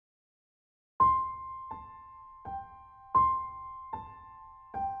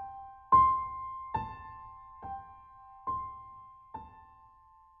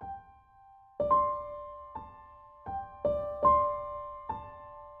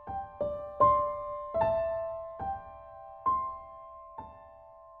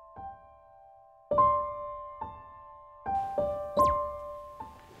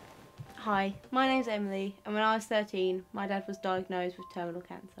Hi, my name's Emily, and when I was 13, my dad was diagnosed with terminal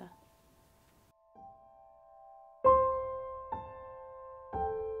cancer.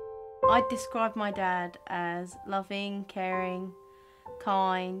 I'd describe my dad as loving, caring,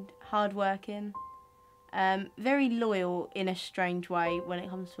 kind, hardworking, very loyal in a strange way when it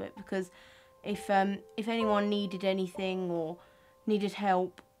comes to it, because if anyone needed anything or needed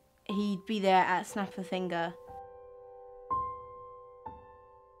help, he'd be there at snap of a finger.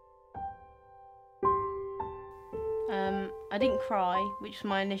 I didn't cry, which was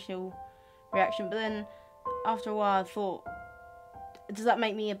my initial reaction, but then after a while I thought, does that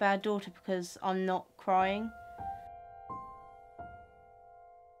make me a bad daughter because I'm not crying?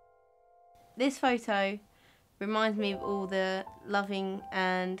 This photo reminds me of all the loving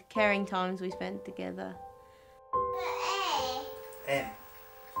and caring times we spent together. Do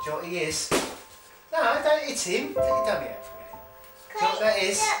you know what he is? No, don't hit him. Take your dummy out for a minute. Do you know what that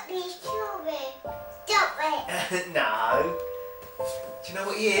is? Stop it. No. Do you know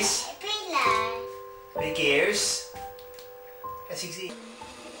what he is? Big ears. That's his ear.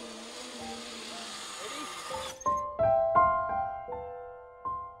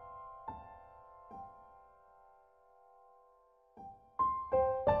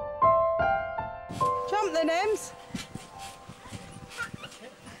 Jump then, Ems.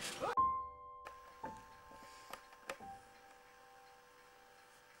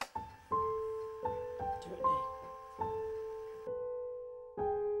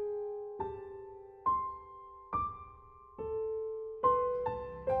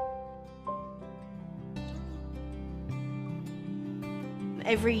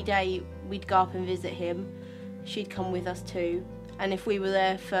 Every day we'd go up and visit him, she'd come with us too, and if we were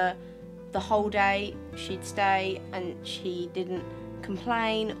there for the whole day, she'd stay, and she didn't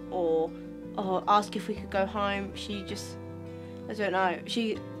complain or ask if we could go home. She just, I don't know,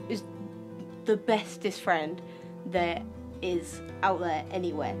 she is the bestest friend there is out there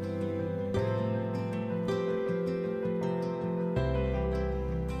anywhere.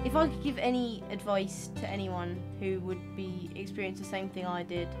 If I could give any advice to anyone who would be experiencing the same thing I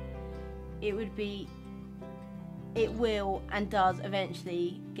did, it would be, it will and does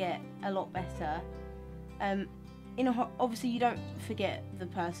eventually get a lot better. Obviously you don't forget the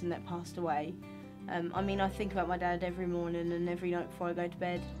person that passed away. I mean, I think about my dad every morning and every night before I go to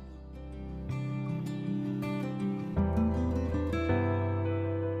bed.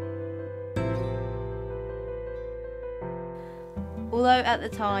 Although at the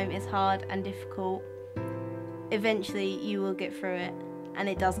time it's hard and difficult, eventually you will get through it, and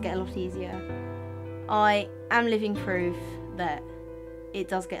it does get a lot easier. I am living proof that it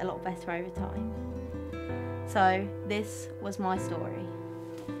does get a lot better over time. So this was my story.